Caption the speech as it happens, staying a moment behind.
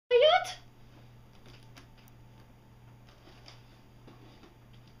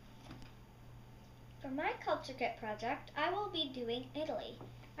my Culture Kit project, I will be doing Italy.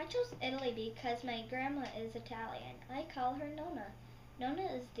 I chose Italy because my grandma is Italian. I call her Nonna. Nonna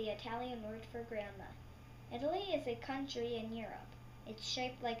is the Italian word for grandma. Italy is a country in Europe. It's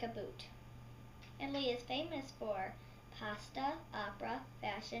shaped like a boot. Italy is famous for pasta, opera,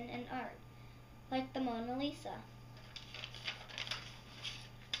 fashion, and art, like the Mona Lisa.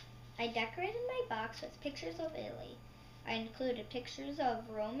 I decorated my box with pictures of Italy. I included pictures of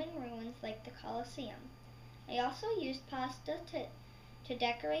Roman ruins like the Colosseum. I also used pasta to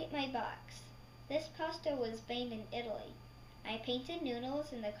decorate my box. This pasta was made in Italy. I painted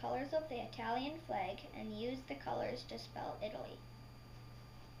noodles in the colors of the Italian flag and used the colors to spell Italy.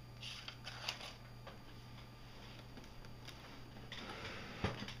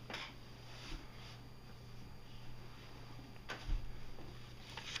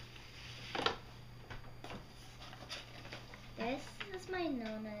 This is my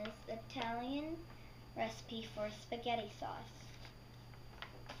Nonna's Italian recipe for spaghetti sauce.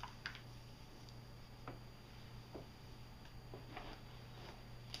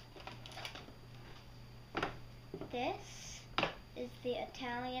 This is the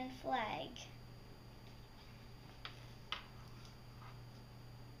Italian flag.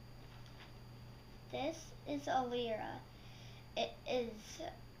 This is a lira. It's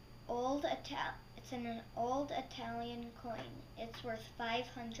an old Italian coin. It's worth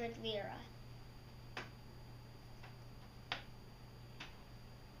 500 lira.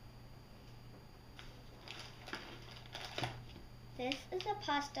 This is a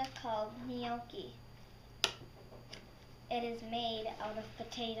pasta called gnocchi. It is made out of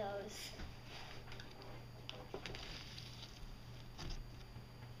potatoes.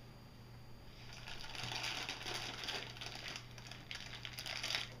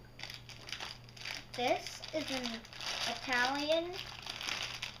 This is an Italian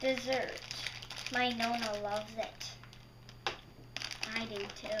dessert. My Nonna loves it. I do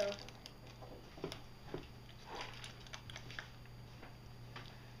too.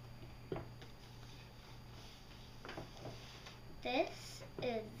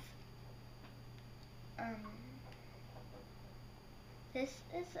 This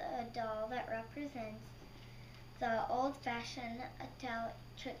is a doll that represents the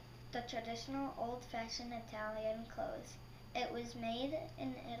the traditional old-fashioned Italian clothes. It was made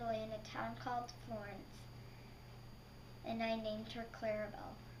in Italy in a town called Florence, and I named her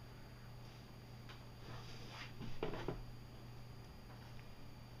Clarabelle.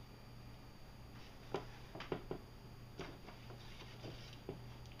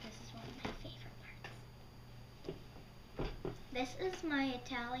 This is one of my favorite parts. This is my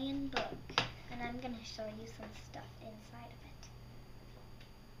Italian book, and I'm going to show you some stuff inside of it.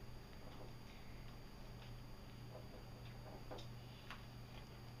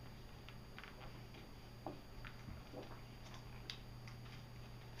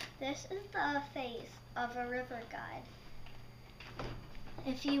 This is the face of a river god.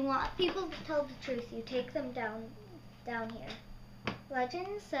 If you want people to tell the truth, you take them down here.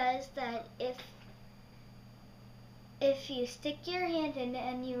 Legend says that if you stick your hand in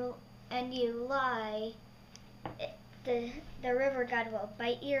and you lie, the river god will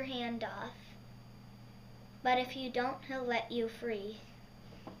bite your hand off. But if you don't, he'll let you free.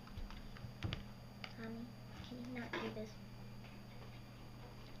 Tommy, can you not do this?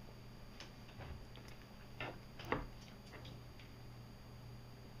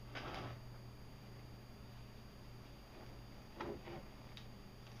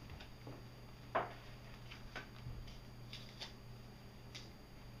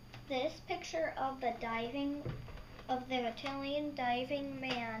 This picture of the Italian diving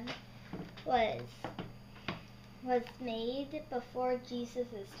man was made before Jesus'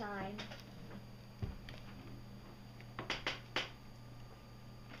 time.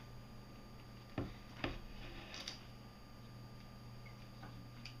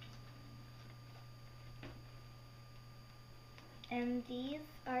 And these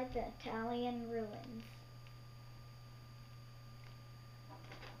are the Italian ruins.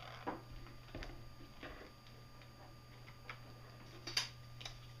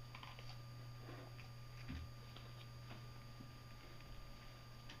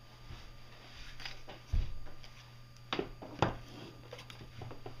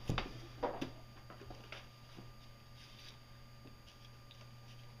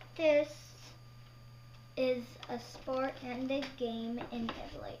 This is a sport and a game in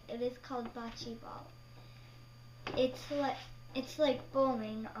Italy. It is called bocce ball. It's like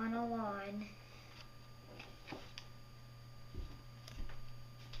bowling on a lawn.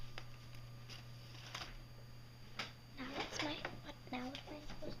 Now what am I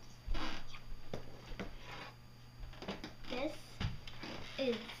supposed to say?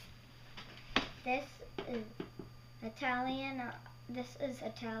 This is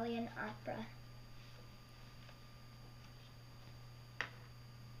Italian opera.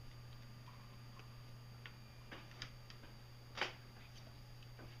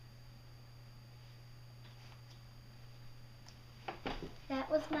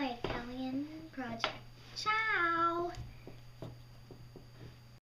 That was my Italian project. Ciao!